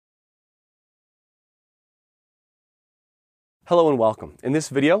Hello and welcome. In this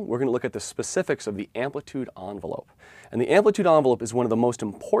video, we're going to look at the specifics of the amplitude envelope. And the amplitude envelope is one of the most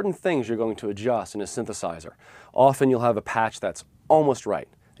important things you're going to adjust in a synthesizer. Often you'll have a patch that's almost right,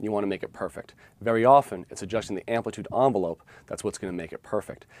 and you want to make it perfect. Very often, it's adjusting the amplitude envelope that's what's going to make it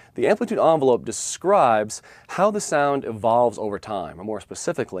perfect. The amplitude envelope describes how the sound evolves over time, or more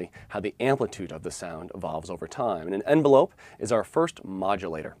specifically, how the amplitude of the sound evolves over time. And an envelope is our first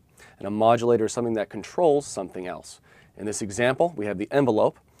modulator. And a modulator is something that controls something else. In this example, we have the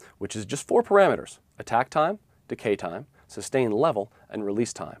envelope, which is just 4 parameters: attack time, decay time, sustain level, and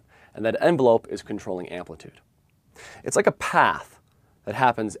release time. And that envelope is controlling amplitude. It's like a path that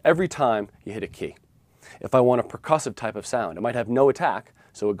happens every time you hit a key. If I want a percussive type of sound, it might have no attack,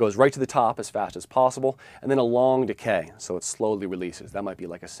 so it goes right to the top as fast as possible, and then a long decay, so it slowly releases. That might be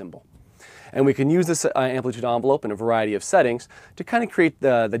like a cymbal. And we can use this amplitude envelope in a variety of settings to kind of create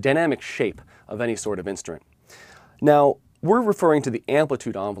the dynamic shape of any sort of instrument. Now, we're referring to the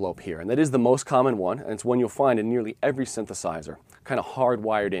amplitude envelope here, and that is the most common one, and it's one you'll find in nearly every synthesizer, kind of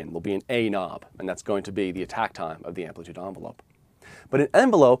hardwired in. There'll be an A knob, and that's going to be the attack time of the amplitude envelope. But an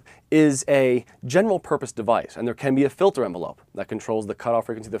envelope is a general purpose device, and there can be a filter envelope that controls the cutoff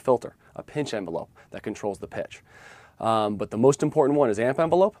frequency of the filter, a pinch envelope that controls the pitch. But the most important one is amp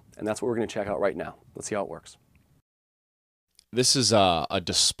envelope, and that's what we're going to check out right now. Let's see how it works. This is a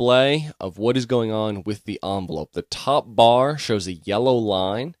display of what is going on with the envelope. The top bar shows a yellow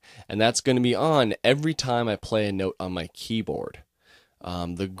line, and that's going to be on every time I play a note on my keyboard.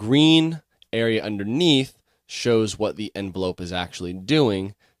 The green area underneath shows what the envelope is actually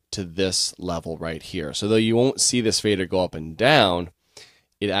doing to this level right here. So though you won't see this fader go up and down,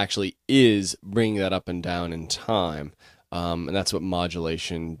 it actually is bringing that up and down in time. And that's what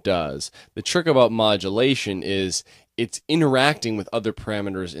modulation does. The trick about modulation is it's interacting with other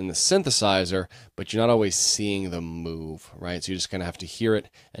parameters in the synthesizer, but you're not always seeing them move, right? So you just kind of have to hear it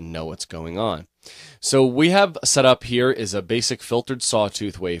and know what's going on. So we have set up here is a basic filtered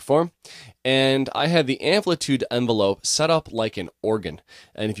sawtooth waveform, and I have the amplitude envelope set up like an organ.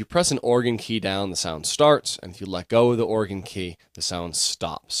 And if you press an organ key down, the sound starts, and if you let go of the organ key, the sound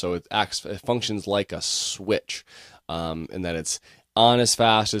stops. So it functions like a switch, in that it's on as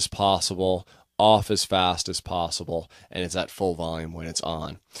fast as possible, off as fast as possible, and it's at full volume when it's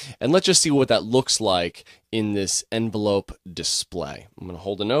on. And let's just see what that looks like in this envelope display. I'm going to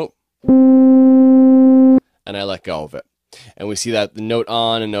hold a note, and I let go of it. And we see that the note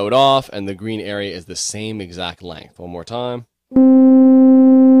on and note off, and the green area is the same exact length. One more time,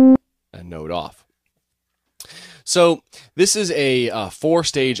 and note off. So this is a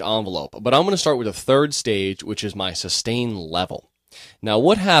 4-stage envelope, but I'm going to start with a 3rd stage, which is my sustain level. Now,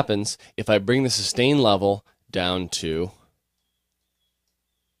 what happens if I bring the sustain level down to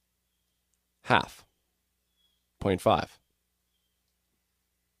half, 0.5?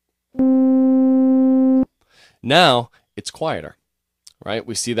 Now, it's quieter, right?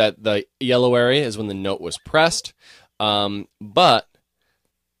 We see that the yellow area is when the note was pressed, but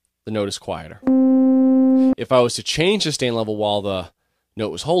the note is quieter. If I was to change the sustain level while the note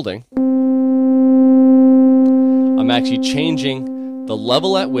was holding, I'm actually changing the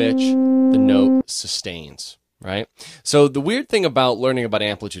level at which the note sustains, right? So the weird thing about learning about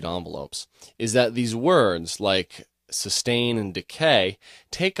amplitude envelopes is that these words like sustain and decay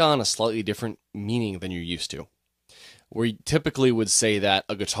take on a slightly different meaning than you're used to. We typically would say that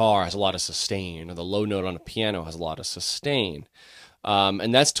a guitar has a lot of sustain, or the low note on a piano has a lot of sustain.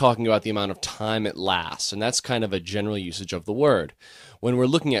 And that's talking about the amount of time it lasts, and that's kind of a general usage of the word. When we're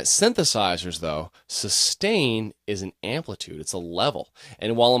looking at synthesizers, though, sustain is an amplitude, it's a level.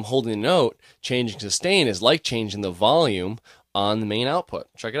 And while I'm holding a note, changing sustain is like changing the volume on the main output.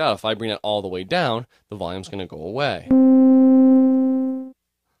 Check it out, if I bring it all the way down, the volume's going to go away.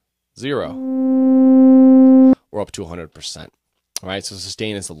 0. Or up to 100%. All right, so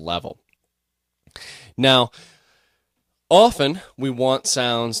sustain is a level. Now, often, we want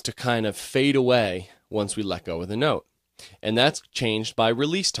sounds to kind of fade away once we let go of the note. And that's changed by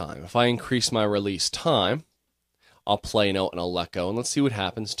release time. If I increase my release time, I'll play a note and I'll let go. And let's see what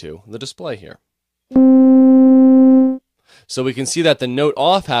happens to the display here. So we can see that the note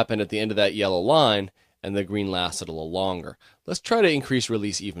off happened at the end of that yellow line, and the green lasted a little longer. Let's try to increase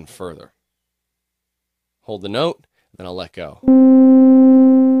release even further. Hold the note, then I'll let go.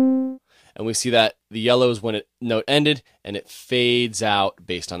 And we see that the yellow is when the note ended, and it fades out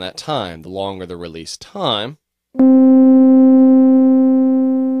based on that time. The longer the release time,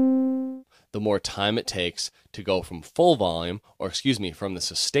 the more time it takes to go from full volume, or excuse me, from the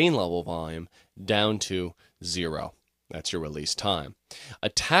sustain level volume down to 0. That's your release time.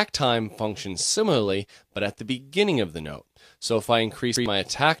 Attack time functions similarly, but at the beginning of the note. So if I increase my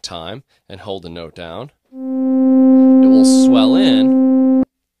attack time and hold the note down, it will swell in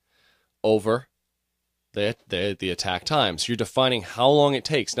over the attack time. So you're defining how long it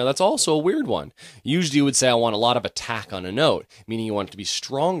takes. Now that's also a weird one. Usually you would say I want a lot of attack on a note, meaning you want it to be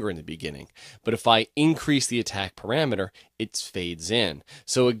stronger in the beginning. But if I increase the attack parameter, it fades in.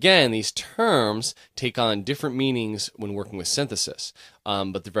 So again, these terms take on different meanings when working with synthesis,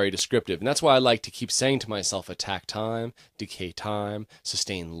 but they're very descriptive. And that's why I like to keep saying to myself attack time, decay time,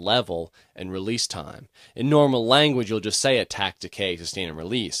 sustain level, and release time. In normal language, you'll just say attack, decay, sustain, and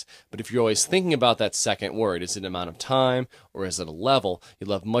release. But if you're always thinking about that second word, is it an amount of time or is it a level,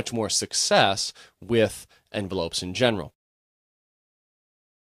 you'll have much more success with envelopes in general.